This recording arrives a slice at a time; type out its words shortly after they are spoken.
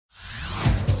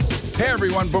Hey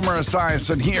everyone, Boomer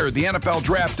Esiason here. The NFL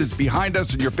Draft is behind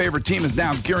us and your favorite team is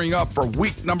now gearing up for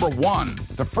week number 1.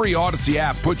 The free Odyssey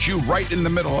app puts you right in the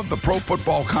middle of the pro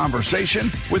football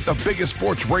conversation with the biggest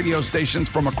sports radio stations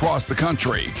from across the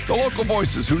country. The local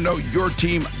voices who know your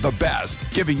team the best,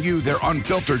 giving you their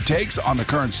unfiltered takes on the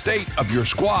current state of your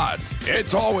squad.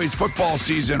 It's always football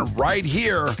season right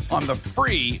here on the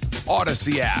free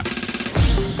Odyssey app.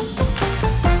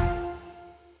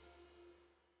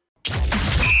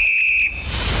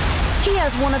 He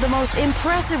has one of the most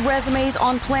impressive resumes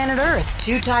on planet Earth.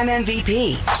 2-time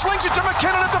MVP. Slings it to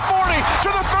McKinnon at the 40, to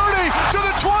the 30, to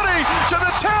the 20, to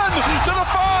the 10, to the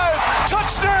 5.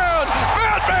 Touchdown!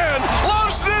 Batman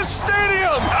loves this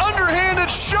stadium. Underhanded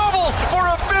shovel for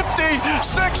a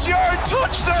 56-yard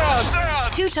touchdown.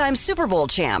 2-time Super Bowl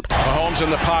champ. Mahomes in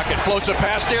the pocket, floats a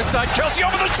pass near side. Kelsey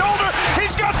over the shoulder.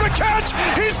 He's got the catch.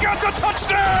 He's got the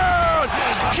touchdown.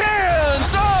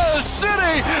 Kansas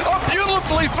City, a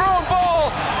beautifully thrown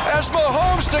ball as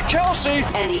Mahomes to Kelsey.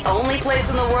 And the only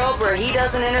place in the world where he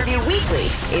does an interview weekly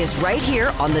is right here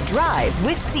on The Drive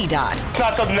with CDOT. It's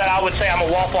not something that I would say I'm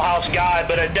a Waffle House guy,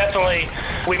 but definitely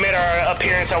we made our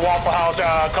appearance at Waffle House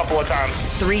a couple of times.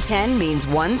 310 means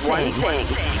one thing.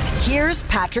 Here's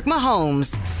Patrick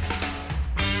Mahomes.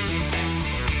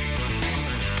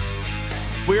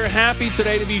 We're happy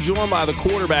today to be joined by the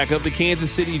quarterback of the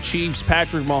Kansas City Chiefs,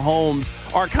 Patrick Mahomes.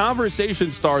 Our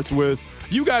conversation starts with,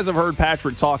 you guys have heard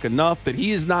Patrick talk enough that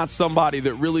he is not somebody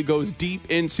that really goes deep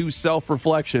into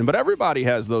self-reflection, but everybody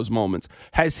has those moments.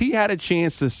 Has he had a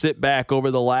chance to sit back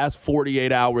over the last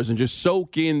 48 hours and just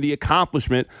soak in the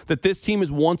accomplishment that this team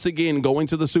is once again going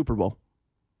to the Super Bowl?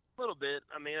 A little bit.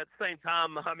 I mean, at the same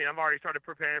time, I've already started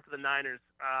preparing for the Niners.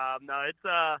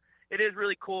 It is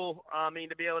really cool.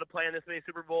 To be able to play in this many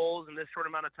Super Bowls in this short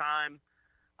amount of time.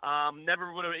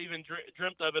 Never would have even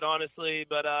dreamt of it, honestly.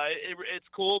 But it's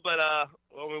cool. But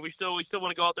we still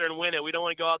want to go out there and win it. We don't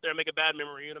want to go out there and make a bad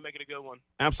memory. We want to make it a good one.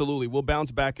 Absolutely. We'll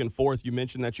bounce back and forth. You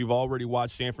mentioned that you've already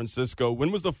watched San Francisco.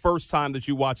 When was the first time that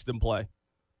you watched them play?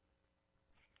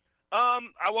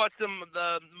 I watched them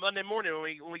the Monday morning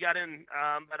when we got in.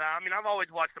 I've always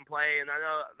watched them play, and I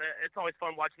know that it's always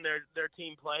fun watching their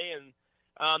team play. And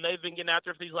they've been getting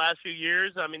after it for these last few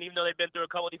years. I mean, even though they've been through a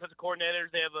couple of defensive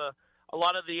coordinators, they have a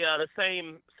lot of the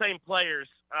same players.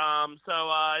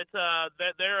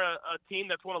 They're a team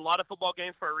that's won a lot of football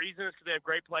games for a reason. Because they have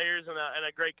great players and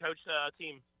a great coach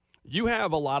team. You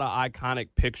have a lot of iconic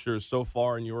pictures so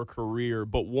far in your career,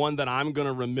 but one that I'm going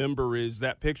to remember is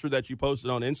that picture that you posted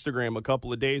on Instagram a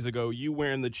couple of days ago, you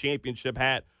wearing the championship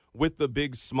hat with the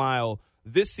big smile.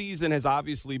 This season has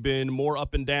obviously been more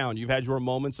up and down. You've had your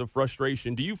moments of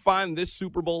frustration. Do you find this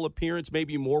Super Bowl appearance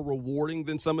maybe more rewarding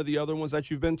than some of the other ones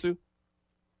that you've been to?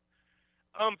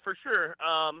 For sure.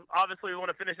 Obviously, we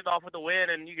want to finish it off with a win,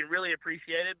 and you can really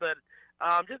appreciate it, but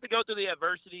just to go through the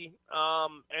adversity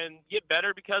and get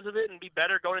better because of it and be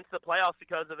better going into the playoffs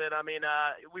because of it.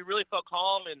 We really felt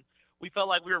calm, and we felt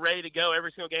like we were ready to go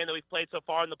every single game that we've played so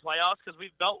far in the playoffs because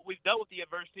we've dealt with the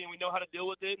adversity and we know how to deal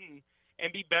with it and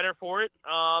be better for it.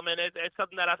 And it's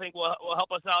something that I think will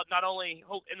help us out not only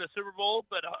in the Super Bowl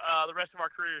but the rest of our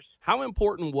careers. How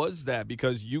important was that?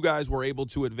 Because you guys were able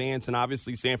to advance, and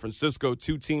obviously San Francisco,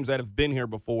 two teams that have been here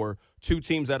before, two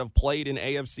teams that have played in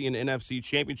AFC and NFC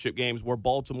championship games where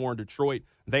Baltimore and Detroit,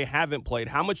 they haven't played.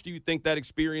 How much do you think that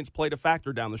experience played a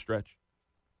factor down the stretch?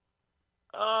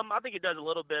 I think it does a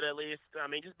little bit at least.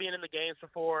 Just being in the games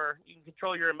before, you can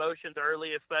control your emotions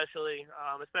early, especially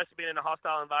being in a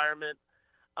hostile environment.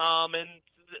 And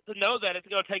to know that it's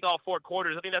going to take all 4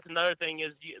 quarters, I think that's another thing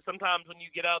is sometimes when you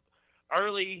get up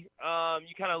early,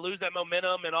 you kind of lose that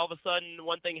momentum, and all of a sudden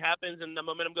one thing happens and the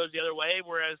momentum goes the other way,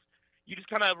 whereas you just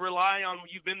kind of rely on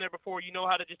you've been there before. You know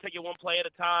how to just take it one play at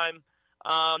a time.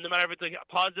 No matter if it's a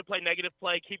positive play, negative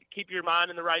play, keep your mind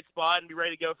in the right spot and be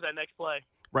ready to go for that next play.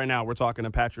 Right now, we're talking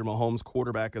to Patrick Mahomes,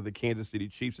 quarterback of the Kansas City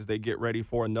Chiefs, as they get ready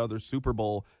for another Super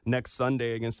Bowl next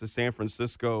Sunday against the San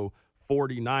Francisco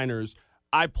 49ers.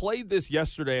 I played this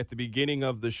yesterday at the beginning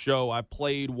of the show. I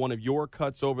played one of your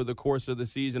cuts over the course of the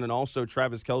season and also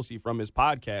Travis Kelce from his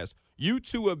podcast. You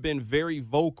two have been very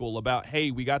vocal about,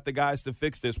 hey, we got the guys to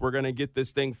fix this. We're going to get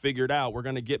this thing figured out. We're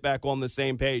going to get back on the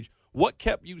same page. What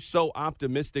kept you so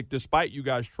optimistic despite you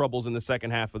guys' troubles in the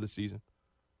second half of the season?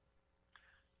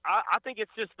 I think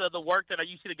it's just the work that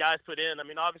you see the guys put in.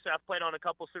 Obviously, I've played on a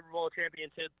couple Super Bowl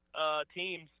championship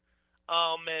teams,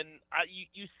 and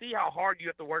you see how hard you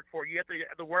have to work for it. You have to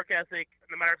the work ethic.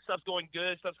 No matter if stuff's going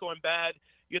good, stuff's going bad,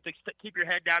 you have to keep your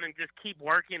head down and just keep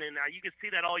working. And you can see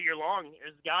that all year long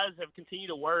as guys have continued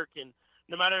to work. And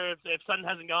no matter if something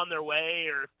hasn't gone their way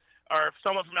or or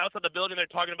someone from outside the building, they're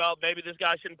talking about maybe this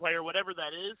guy shouldn't play or whatever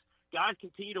that is. Guys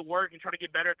continue to work and try to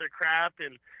get better at their craft,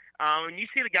 and you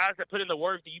see the guys that put in the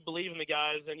work, that you believe in the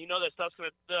guys, and you know that stuff's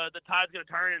the tide's gonna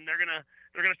turn, and they're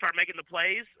gonna start making the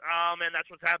plays, and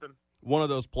that's what's happened. One of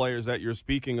those players that you're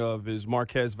speaking of is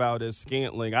Marquez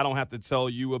Valdez-Scantling. I don't have to tell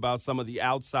you about some of the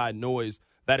outside noise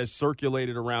that has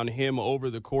circulated around him over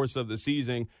the course of the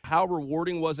season. How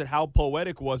rewarding was it? How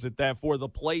poetic was it that for the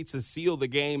play to seal the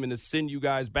game and to send you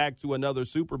guys back to another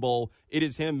Super Bowl, it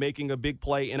is him making a big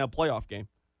play in a playoff game?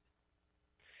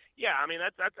 Yeah, I mean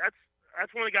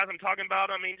that's one of the guys I'm talking about.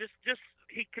 I mean, just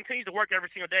he continues to work every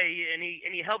single day, and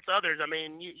he helps others. I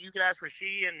mean, you can ask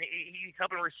Rasheed, and he's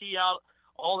helping Rasheed out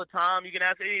all the time. You can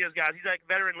ask any of those guys. He's like a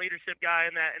veteran leadership guy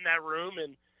in that room,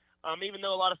 and even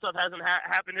though a lot of stuff hasn't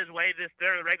happened his way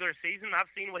during the regular season,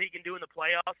 I've seen what he can do in the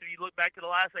playoffs. If you look back to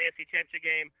the last AFC Championship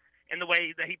game and the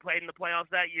way that he played in the playoffs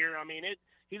that year, I mean,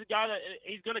 he's a guy that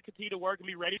he's going to continue to work and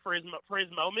be ready for his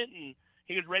moment, and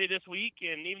he was ready this week.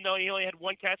 And even though he only had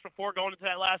one catch before going into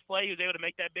that last play, he was able to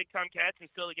make that big-time catch and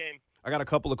steal the game. I got a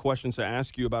couple of questions to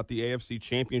ask you about the AFC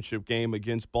Championship game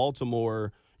against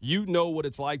Baltimore. You know what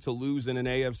it's like to lose in an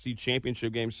AFC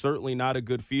Championship game. Certainly not a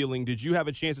good feeling. Did you have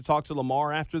a chance to talk to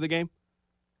Lamar after the game?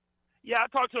 Yeah, I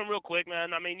talked to him real quick,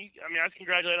 man. I just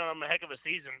congratulate him on a heck of a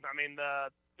season. I mean,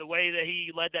 the way that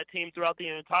he led that team throughout the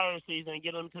entire season and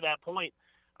get them to that point,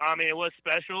 I mean, it was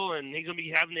special, and he's going to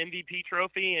be having the MVP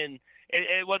trophy, and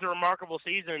it was a remarkable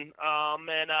season.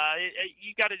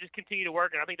 You got to just continue to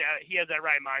work, and I think that he has that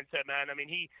right mindset, man. I mean,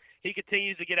 he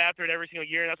continues to get after it every single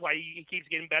year, and that's why he keeps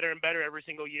getting better and better every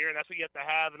single year, and that's what you have to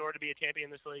have in order to be a champion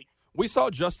in this league. We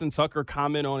saw Justin Tucker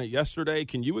comment on it yesterday.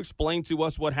 Can you explain to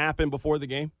us what happened before the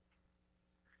game?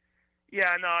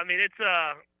 Yeah, no, I mean,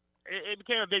 it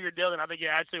became a bigger deal than I think it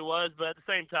actually was, but at the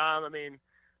same time, I mean,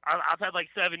 I've had like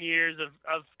 7 years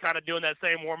of kind of doing that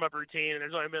same warm-up routine, and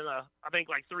there's only been, I think,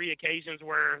 like 3 occasions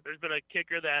where there's been a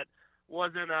kicker that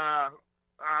wasn't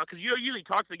because you usually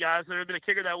talk to the guys, so there's been a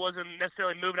kicker that wasn't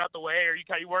necessarily moving out the way, or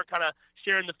you weren't kind of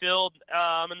sharing the field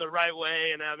in the right way,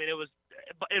 and I mean, it was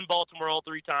in Baltimore all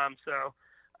 3 times, so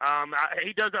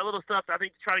he does that little stuff, I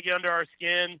think, to try to get under our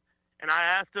skin. And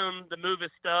I asked him to move his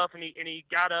stuff, and he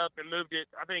got up and moved it,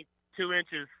 I think, 2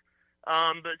 inches,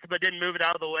 but didn't move it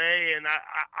out of the way. And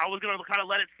I was going to kind of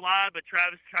let it slide, but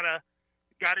Travis kind of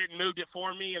got it and moved it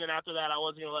for me. And then after that, I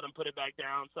wasn't going to let him put it back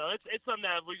down. So it's something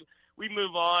that we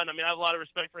move on. I mean, I have a lot of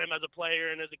respect for him as a player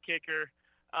and as a kicker.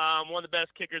 One of the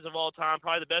best kickers of all time,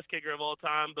 probably the best kicker of all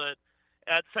time. But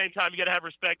at the same time, you got to have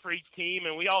respect for each team,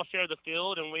 and we all share the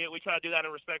field, and we try to do that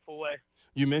in a respectful way.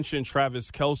 You mentioned Travis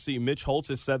Kelce. Mitch Holtz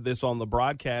has said this on the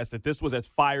broadcast, that this was as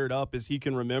fired up as he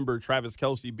can remember Travis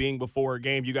Kelce being before a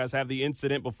game. You guys have the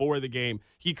incident before the game.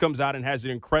 He comes out and has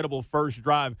an incredible first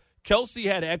drive.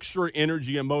 Kelce had extra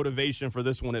energy and motivation for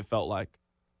this one, it felt like.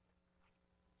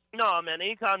 No, man,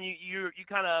 anytime you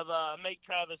kind of make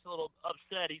Travis a little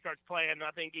upset, he starts playing,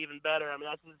 I think, even better. I mean,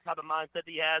 that's the type of mindset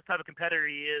that he has, type of competitor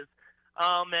he is.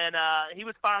 He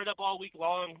was fired up all week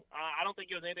long. I don't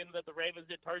think it was anything that the Ravens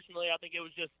did personally. I think it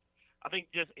was just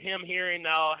him hearing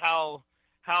how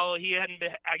he hadn't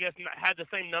been, I guess, had the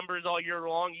same numbers all year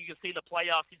long. You can see in the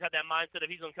playoffs he's had that mindset of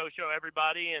he's going to show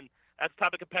everybody, and that's the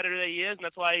type of competitor that he is, and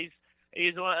that's why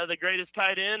he's one of the greatest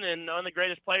tight end and one of the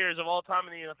greatest players of all time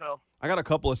in the NFL. I got a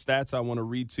couple of stats I want to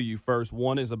read to you first.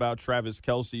 One is about Travis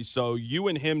Kelce. So you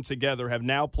and him together have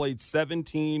now played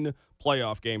 17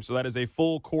 playoff games. So that is a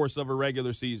full course of a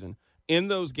regular season. In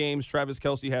those games, Travis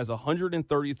Kelce has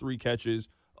 133 catches,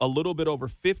 a little bit over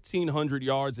 1,500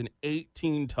 yards, and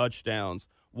 18 touchdowns.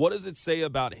 What does it say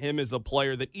about him as a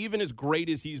player that even as great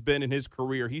as he's been in his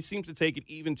career, he seems to take it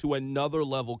even to another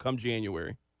level come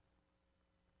January?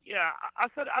 Yeah, I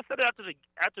said it after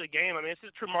the game. I mean, it's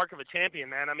just a true mark of a champion,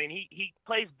 man. I mean, he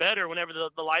plays better whenever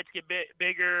the lights get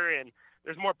bigger and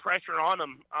there's more pressure on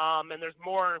him, and there's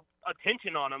more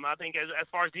attention on him. I think as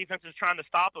far as defense is trying to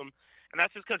stop him, and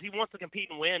that's just because he wants to compete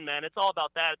and win, man. It's all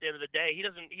about that at the end of the day. He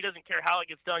doesn't care how it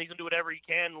gets done. He's gonna do whatever he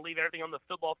can and leave everything on the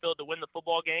football field to win the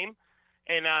football game.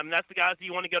 And that's the guys that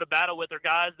you want to go to battle with, are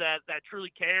guys that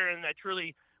truly care and that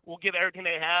truly will give everything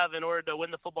they have in order to win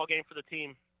the football game for the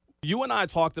team. You and I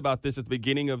talked about this at the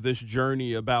beginning of this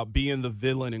journey about being the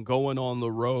villain and going on the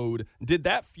road. Did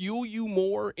that fuel you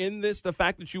more in this, the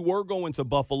fact that you were going to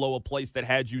Buffalo, a place that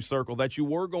had you circled, that you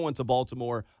were going to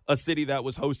Baltimore, a city that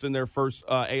was hosting their first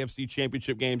AFC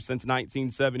Championship game since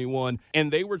 1971,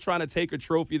 and they were trying to take a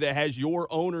trophy that has your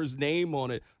owner's name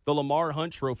on it, the Lamar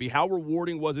Hunt Trophy? How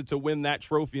rewarding was it to win that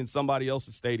trophy in somebody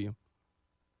else's stadium?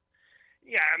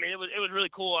 Yeah, I mean, it was really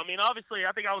cool. I mean, obviously,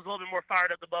 I think I was a little bit more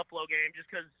fired up the Buffalo game just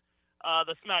because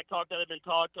the smack talk that had been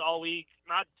talked all week,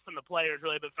 not from the players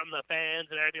really, but from the fans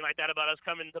and everything like that about us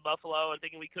coming to Buffalo and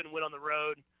thinking we couldn't win on the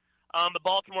road. But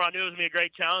Baltimore, I knew it was going to be a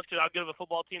great challenge because how good of a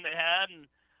football team they had. And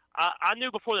I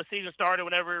knew before the season started,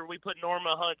 whenever we put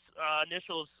Norma Hunt's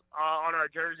initials on our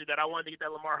jersey, that I wanted to get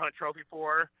that Lamar Hunt trophy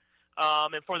for her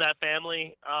and for that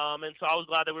family. And so I was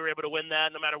glad that we were able to win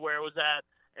that no matter where it was at.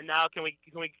 And now can we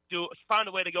find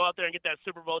a way to go out there and get that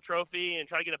Super Bowl trophy and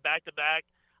try to get it back-to-back,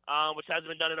 which hasn't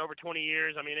been done in over 20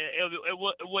 years. I mean, it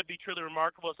would be truly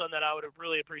remarkable, something that I would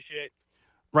really appreciate.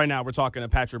 Right now, we're talking to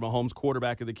Patrick Mahomes,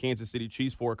 quarterback of the Kansas City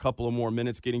Chiefs, for a couple of more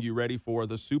minutes, getting you ready for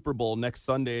the Super Bowl next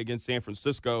Sunday against San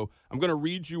Francisco. I'm going to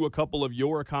read you a couple of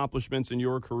your accomplishments in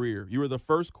your career. You were the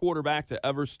first quarterback to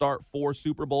ever start 4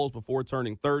 Super Bowls before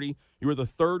turning 30. You were the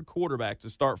third quarterback to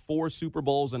start 4 Super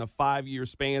Bowls in a 5-year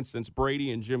span since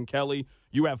Brady and Jim Kelly.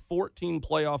 You have 14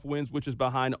 playoff wins, which is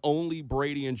behind only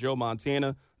Brady and Joe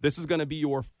Montana. This is going to be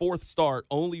your 4th start.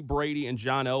 Only Brady and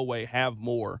John Elway have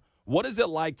more. What is it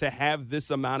like to have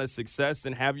this amount of success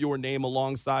and have your name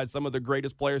alongside some of the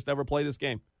greatest players to ever play this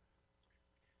game?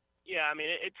 Yeah, I mean,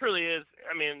 it truly is.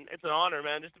 I mean, it's an honor,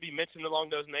 man, just to be mentioned along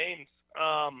those names.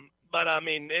 But I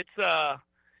mean, it's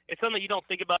something you don't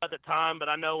think about at the time. But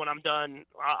I know when I'm done,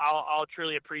 I'll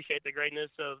truly appreciate the greatness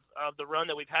of the run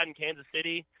that we've had in Kansas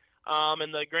City,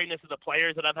 and the greatness of the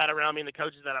players that I've had around me and the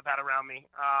coaches that I've had around me.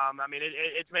 I mean,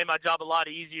 it's made my job a lot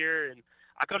easier, and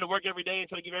I come to work every day and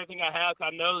try to give everything I have,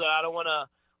 because I know that I don't want to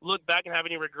look back and have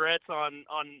any regrets on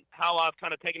how I've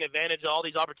kind of taken advantage of all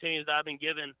these opportunities that I've been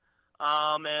given.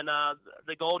 And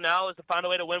the goal now is to find a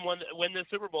way to win this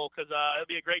Super Bowl, because it'll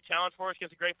be a great challenge for us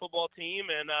against a great football team,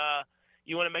 and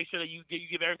you want to make sure that you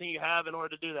give everything you have in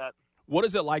order to do that. What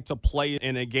is it like to play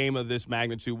in a game of this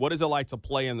magnitude? What is it like to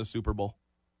play in the Super Bowl?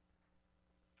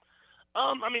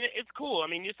 I mean, it's cool.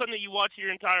 I mean, it's something that you watch your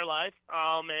entire life,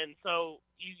 and so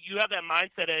you have that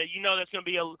mindset. You know there's going to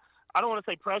be I don't want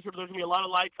to say pressure, but there's going to be a lot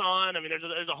of lights on. I mean, there's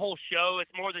a whole show.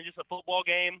 It's more than just a football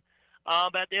game.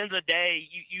 But at the end of the day,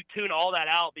 you tune all that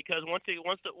out, because once you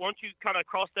kind of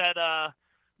cross that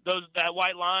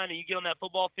white line and you get on that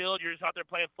football field, you're just out there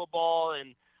playing football,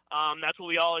 and that's what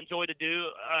we all enjoy to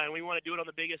do. And we want to do it on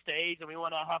the biggest stage, and we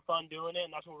want to have fun doing it,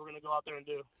 and that's what we're going to go out there and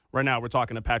do. Right now, we're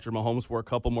talking to Patrick Mahomes for a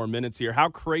couple more minutes here. How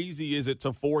crazy is it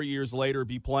to 4 years later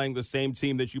be playing the same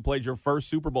team that you played your first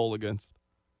Super Bowl against?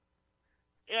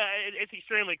 Yeah, it's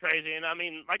extremely crazy. And, I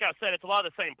mean, like I said, it's a lot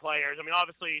of the same players. I mean,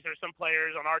 obviously, there's some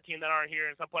players on our team that aren't here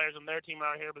and some players on their team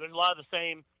aren't here, but there's a lot of the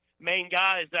same main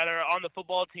guys that are on the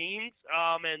football teams.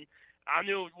 And I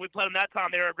knew we played them that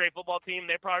time. They were a great football team.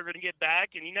 They're probably going to get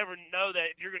back, and you never know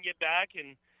that if you're going to get back.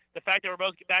 And the fact that we're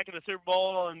both back in the Super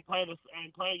Bowl and playing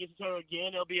against each other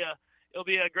again, it'll be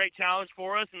a great challenge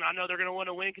for us, and I know they're going to want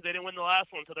to win because they didn't win the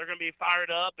last one, so they're going to be fired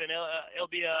up, and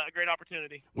it'll be a great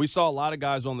opportunity. We saw a lot of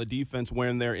guys on the defense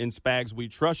wearing their In Spags We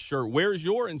Trust shirt. Where's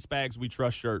your In Spags We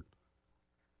Trust shirt?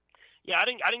 Yeah, I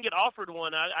didn't get offered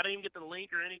one. I didn't even get the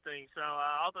link or anything, so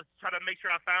I'll just try to make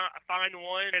sure I find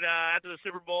one after the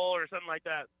Super Bowl or something like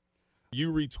that.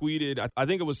 You retweeted, I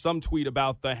think it was some tweet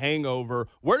about The Hangover.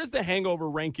 Where does The Hangover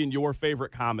rank in your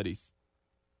favorite comedies?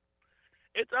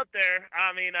 It's up there.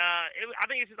 I mean, I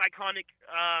think it's just iconic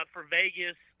for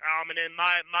Vegas. And in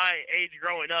my age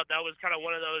growing up, that was kind of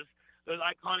one of those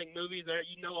iconic movies that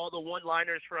you know all the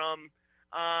one-liners from,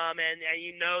 and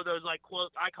you know those like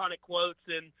iconic quotes.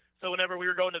 And so whenever we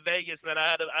were going to Vegas, man,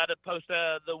 I had to post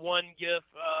the one GIF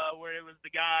where it was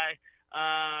the guy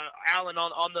Allen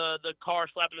on the car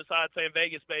slapping the side saying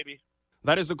 "Vegas, baby."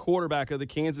 That is the quarterback of the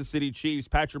Kansas City Chiefs,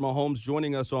 Patrick Mahomes,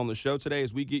 joining us on the show today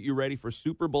as we get you ready for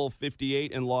Super Bowl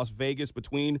 58 in Las Vegas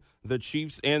between the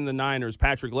Chiefs and the Niners.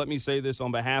 Patrick, let me say this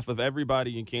on behalf of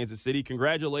everybody in Kansas City.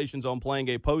 Congratulations on playing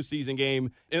a postseason game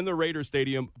in the Raiders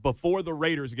Stadium before the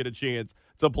Raiders get a chance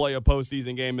to play a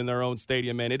postseason game in their own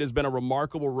stadium, man. It has been a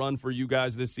remarkable run for you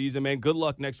guys this season, man. Good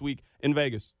luck next week in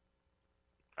Vegas.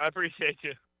 I appreciate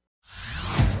you.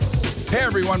 Hey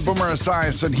everyone, Boomer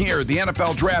Esiason here. The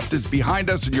NFL Draft is behind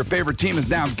us and your favorite team is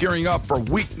now gearing up for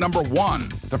week number 1.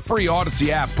 The free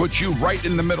Odyssey app puts you right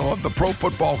in the middle of the pro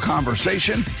football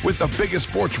conversation with the biggest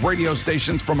sports radio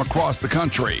stations from across the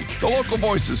country. The local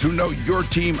voices who know your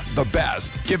team the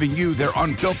best, giving you their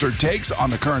unfiltered takes on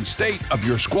the current state of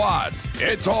your squad.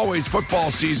 It's always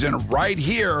football season right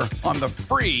here on the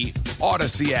free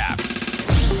Odyssey app.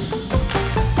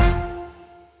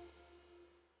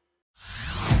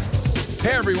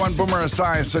 Hey everyone, Boomer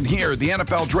Esiason here. The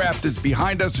NFL Draft is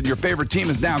behind us and your favorite team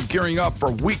is now gearing up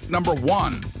for week number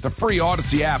 1. The free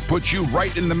Odyssey app puts you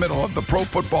right in the middle of the pro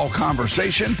football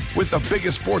conversation with the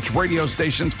biggest sports radio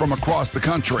stations from across the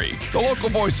country. The local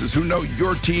voices who know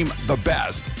your team the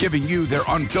best, giving you their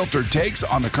unfiltered takes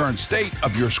on the current state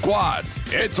of your squad.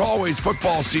 It's always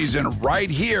football season right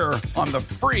here on the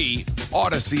free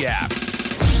Odyssey app.